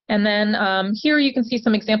 And then here you can see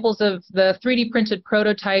some examples of the 3D printed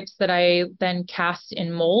prototypes that I then cast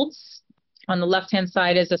in molds. On the left-hand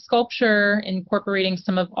side is a sculpture incorporating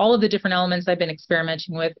some of all of the different elements I've been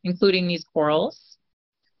experimenting with, including these corals.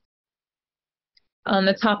 On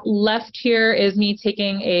the top left here is me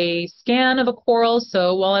taking a scan of a coral.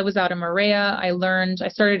 So while I was out in Moorea, I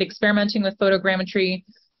started experimenting with photogrammetry.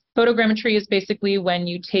 Photogrammetry is basically when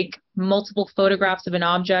you take multiple photographs of an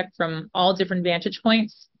object from all different vantage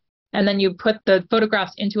points, and then you put the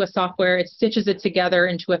photographs into a software. It stitches it together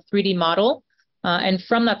into a 3D model. And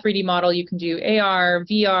from that 3D model, you can do AR,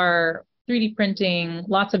 VR, 3D printing,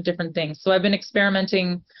 lots of different things. So I've been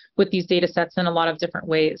experimenting with these data sets in a lot of different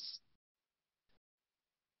ways.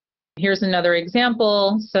 Here's another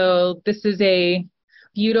example. So this is a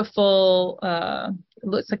beautiful,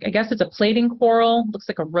 looks like, I guess it's a plating coral. Looks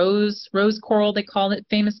like a rose coral, they call it.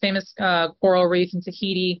 Famous coral reef in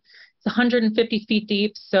Tahiti. It's 150 feet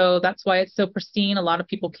deep, so that's why it's so pristine. A lot of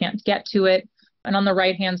people can't get to it. And on the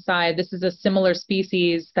right-hand side, this is a similar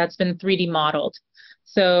species that's been 3D modeled.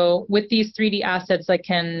 So with these 3D assets,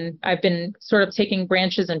 I've been sort of taking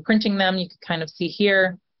branches and printing them. You can kind of see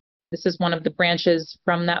here. This is one of the branches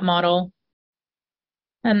from that model.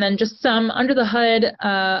 And then just some under the hood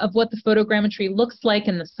of what the photogrammetry looks like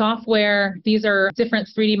in the software. These are different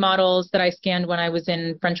 3D models that I scanned when I was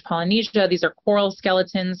in French Polynesia. These are coral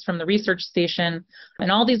skeletons from the research station.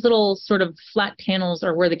 And all these little sort of flat panels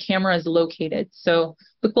are where the camera is located. So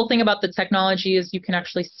the cool thing about the technology is you can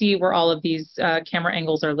actually see where all of these camera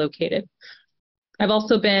angles are located. I've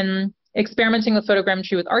also been experimenting with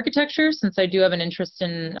photogrammetry with architecture, since I do have an interest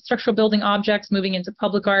in structural building objects moving into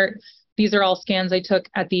public art. These are all scans I took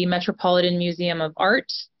at the Metropolitan Museum of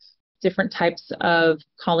Art, different types of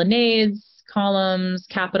colonnades, columns,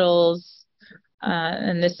 capitals,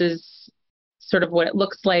 and this is sort of what it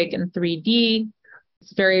looks like in 3D.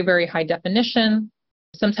 It's very, very high definition.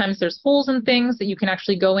 Sometimes there's holes in things that you can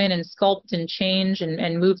actually go in and sculpt and change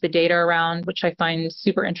and move the data around, which I find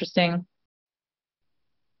super interesting.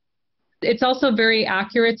 It's also very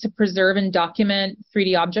accurate to preserve and document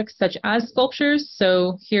 3D objects such as sculptures.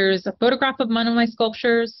 So here's a photograph of one of my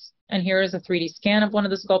sculptures, and here is a 3D scan of one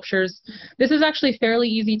of the sculptures. This is actually fairly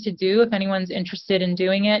easy to do if anyone's interested in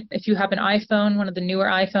doing it. If you have an iPhone, one of the newer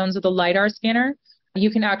iPhones with a LiDAR scanner,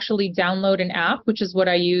 you can actually download an app, which is what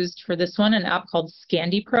I used for this one, an app called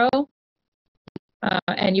Scandy Pro.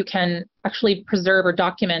 And you can actually preserve or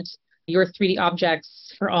document your 3D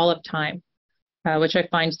objects for all of time. Which I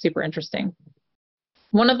find super interesting.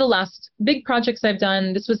 One of the last big projects I've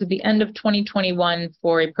done, this was at the end of 2021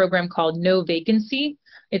 for a program called No Vacancy.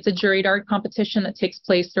 It's a juried art competition that takes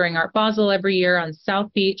place during Art Basel every year on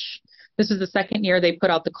South Beach. This was the second year they put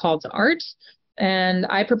out the call to art. And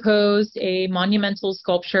I proposed a monumental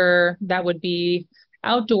sculpture that would be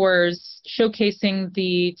outdoors, showcasing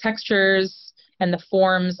the textures and the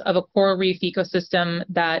forms of a coral reef ecosystem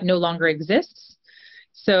that no longer exists.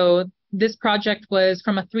 So this project was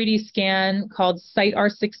from a 3D scan called Site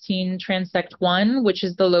R16 Transect 1, which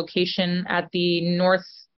is the location at the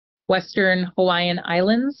northwestern Hawaiian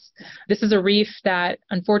Islands. This is a reef that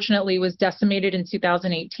unfortunately was decimated in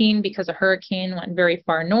 2018 because a hurricane went very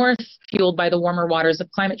far north, fueled by the warmer waters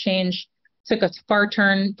of climate change, took a far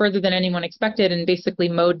turn further than anyone expected, and basically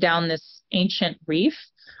mowed down this ancient reef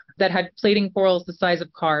that had plating corals the size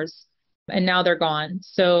of cars, and now they're gone.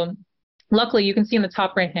 So luckily, you can see in the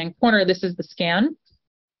top right-hand corner, this is the scan.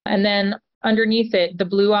 And then underneath it, the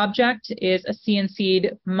blue object is a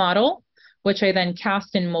CNC'd model which I then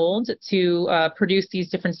cast and mold to produce these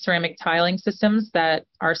different ceramic tiling systems that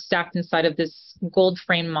are stacked inside of this gold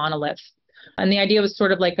frame monolith. And the idea was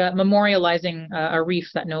sort of like memorializing a reef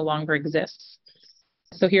that no longer exists.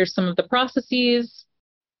 So here's some of the processes,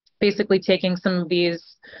 basically taking some of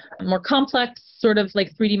these more complex sort of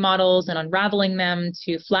like 3D models and unraveling them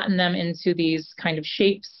to flatten them into these kind of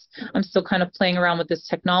shapes. I'm still kind of playing around with this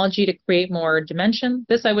technology to create more dimension.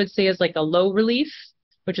 This I would say is like a low relief,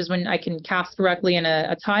 which is when I can cast directly in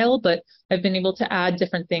a tile, but I've been able to add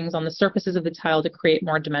different things on the surfaces of the tile to create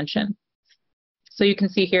more dimension. So you can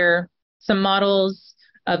see here some models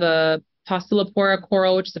of a Postulopora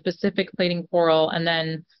coral, which is a Pacific plating coral, and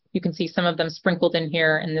then you can see some of them sprinkled in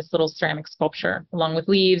here in this little ceramic sculpture, along with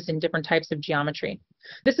leaves and different types of geometry.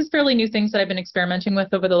 This is fairly new things that I've been experimenting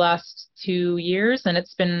with over the last 2 years, and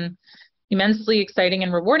it's been immensely exciting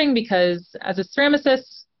and rewarding because as a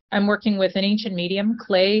ceramicist, I'm working with an ancient medium.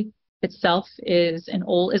 Clay itself is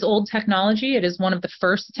old technology. It is one of the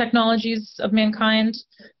first technologies of mankind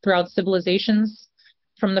throughout civilizations.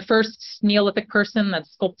 From the first Neolithic person that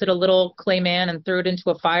sculpted a little clay man and threw it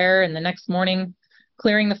into a fire, and the next morning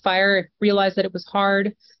clearing the fire, realized that it was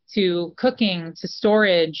hard, to cooking, to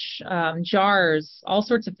storage, jars, all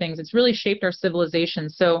sorts of things. It's really shaped our civilization.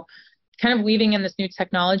 So kind of weaving in this new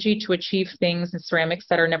technology to achieve things in ceramics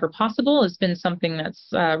that are never possible has been something that's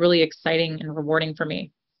really exciting and rewarding for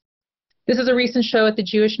me. This is a recent show at the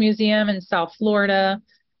Jewish Museum in South Florida.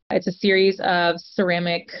 It's a series of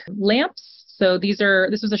ceramic lamps. So this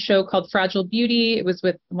was a show called Fragile Beauty. It was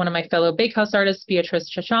with one of my fellow bakehouse artists, Beatrice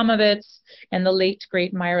Chashamovitz, and the late,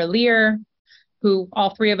 great Myra Lear, who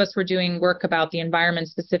all three of us were doing work about the environment,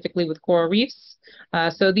 specifically with coral reefs.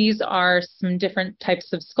 So these are some different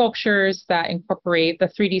types of sculptures that incorporate the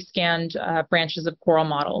 3D scanned branches of coral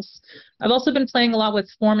models. I've also been playing a lot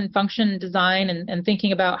with form and function design and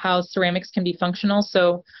thinking about how ceramics can be functional.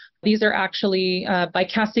 So these are actually, by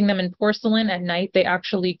casting them in porcelain at night, they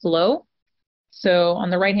actually glow. So on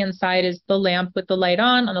the right-hand side is the lamp with the light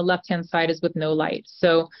on the left-hand side is with no light.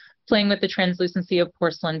 So playing with the translucency of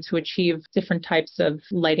porcelain to achieve different types of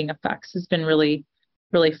lighting effects has been really,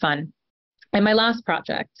 really fun. And my last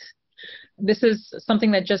project, this is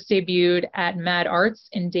something that just debuted at Mad Arts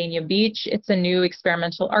in Dania Beach. It's a new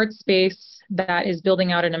experimental art space that is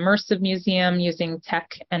building out an immersive museum using tech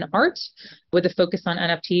and art with a focus on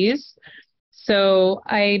NFTs. So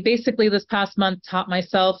I basically this past month taught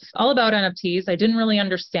myself all about NFTs. I didn't really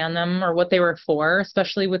understand them or what they were for,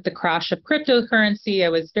 especially with the crash of cryptocurrency. I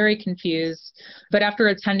was very confused. But after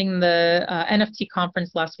attending the NFT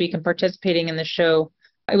conference last week and participating in the show,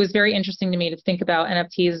 it was very interesting to me to think about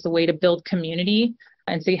NFTs as a way to build community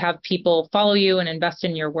and to have people follow you and invest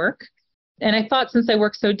in your work. And I thought since I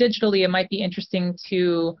work so digitally, it might be interesting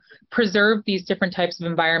to preserve these different types of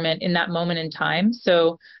environment in that moment in time.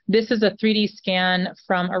 So this is a 3D scan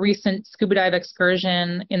from a recent scuba dive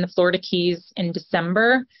excursion in the Florida Keys in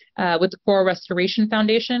December with the Coral Restoration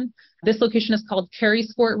Foundation. This location is called Carey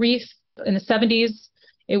Sport Reef. In the 70s,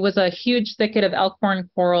 it was a huge thicket of elkhorn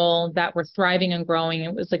coral that were thriving and growing.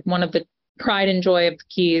 It was like one of the pride and joy of the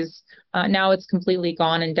Keys. Now it's completely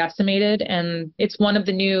gone and decimated, and it's one of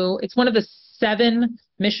the 7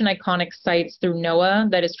 mission iconic sites through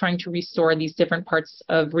NOAA that is trying to restore these different parts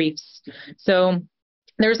of reefs. So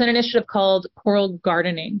there's an initiative called coral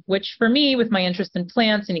gardening, which for me, with my interest in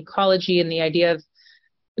plants and ecology and the idea of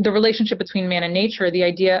the relationship between man and nature, the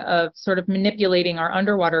idea of sort of manipulating our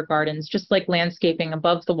underwater gardens, just like landscaping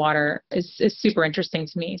above the water, is super interesting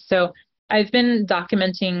to me. So I've been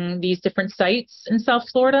documenting these different sites in South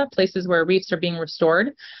Florida, places where reefs are being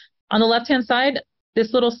restored. On the left-hand side,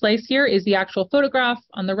 this little slice here is the actual photograph.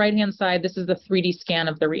 On the right-hand side, this is the 3D scan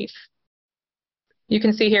of the reef. You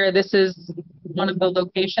can see here, this is one of the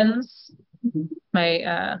locations.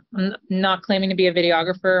 I'm not claiming to be a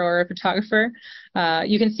videographer or a photographer.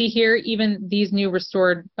 You can see here, even these new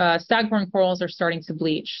restored staghorn corals are starting to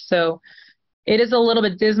bleach. So it is a little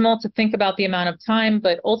bit dismal to think about the amount of time,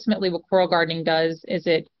 but ultimately what coral gardening does is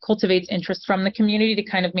it cultivates interest from the community to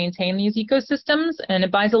kind of maintain these ecosystems, and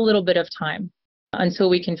it buys a little bit of time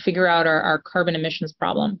until we can figure out our carbon emissions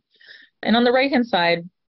problem. And on the right-hand side,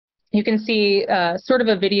 you can see sort of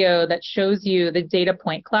a video that shows you the data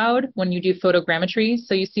point cloud when you do photogrammetry.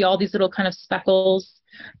 So you see all these little kind of speckles.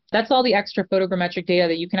 That's all the extra photogrammetric data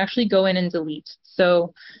that you can actually go in and delete.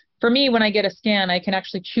 So for me, when I get a scan, I can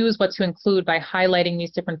actually choose what to include by highlighting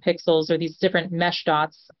these different pixels or these different mesh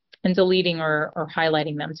dots and deleting or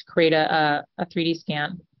highlighting them to create a 3D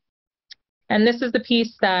scan. And this is the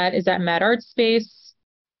piece that is at Mad Art Space.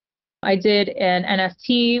 I did an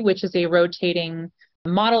NFT, which is a rotating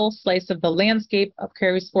model slice of the landscape of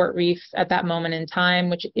Prairie Sport Reef at that moment in time,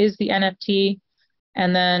 which is the NFT.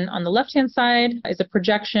 And then on the left-hand side is a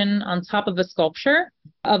projection on top of a sculpture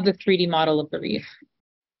of the 3D model of the reef.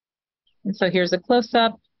 And so here's a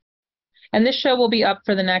close-up. And this show will be up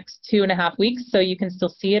for the next 2.5 weeks, so you can still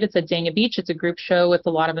see it. It's at Dania Beach. It's a group show with a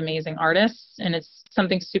lot of amazing artists, and it's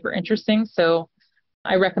something super interesting. So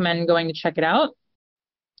I recommend going to check it out.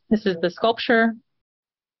 This is the sculpture.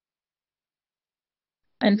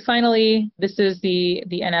 And finally, this is the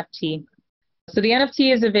NFT. So the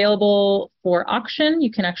NFT is available for auction.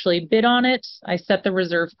 You can actually bid on it. I set the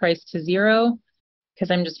reserve price to 0 because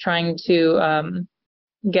I'm just trying to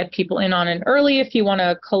get people in on it early if you want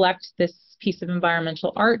to collect this piece of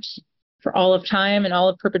environmental art for all of time and all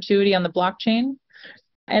of perpetuity on the blockchain.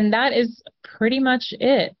 And that is pretty much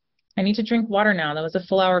it. I need to drink water now. That was a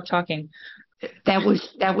full hour of talking. That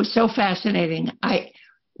was so fascinating. I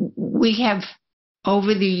have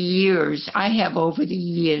over the years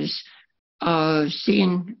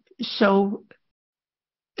seen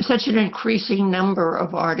such an increasing number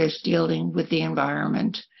of artists dealing with the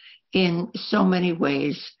environment in so many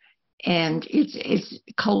ways, and it's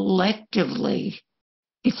collectively,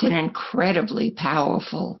 it's an incredibly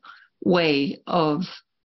powerful way of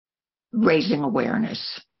raising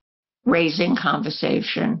awareness, raising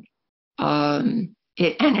conversation.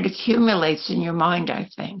 It accumulates in your mind, I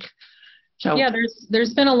think. So yeah,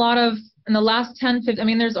 there's been a lot of, in the last 10, 15, I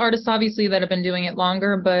mean, there's artists obviously that have been doing it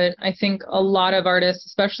longer, but I think a lot of artists,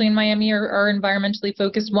 especially in Miami, are environmentally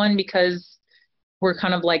focused. One, because we're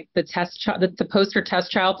kind of like the poster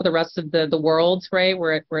test child for the rest of the world, right?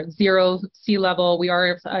 We're at 0 sea level. We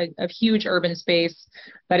are a huge urban space.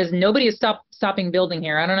 That is, nobody is stopping building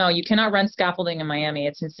here. I don't know. You cannot rent scaffolding in Miami.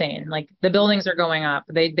 It's insane. Like, the buildings are going up.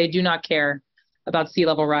 They do not care about sea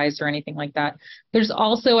level rise or anything like that. There's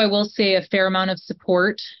also, I will say, a fair amount of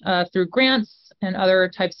support through grants and other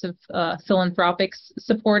types of philanthropic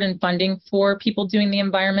support and funding for people doing the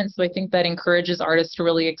environment. So I think that encourages artists to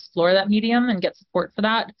really explore that medium and get support for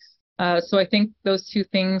that. So I think those two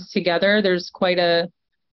things together, there's quite a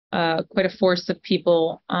force of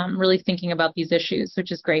people really thinking about these issues,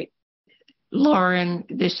 which is great. Lauren,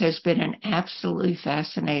 this has been an absolutely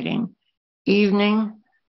fascinating evening.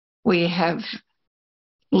 We have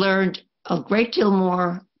learned a great deal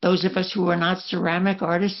more, those of us who are not ceramic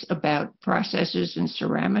artists, about processes in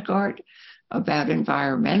ceramic art, about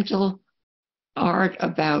environmental art,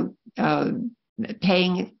 about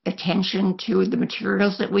paying attention to the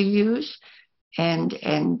materials that we use, and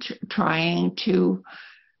trying to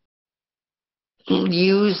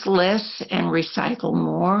use less and recycle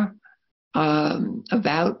more,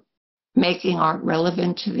 about making art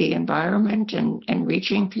relevant to the environment and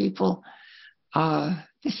reaching people.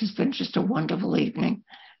 This has been just a wonderful evening.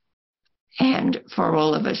 And for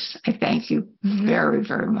all of us, I thank you very,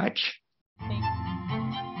 very much. Thank you.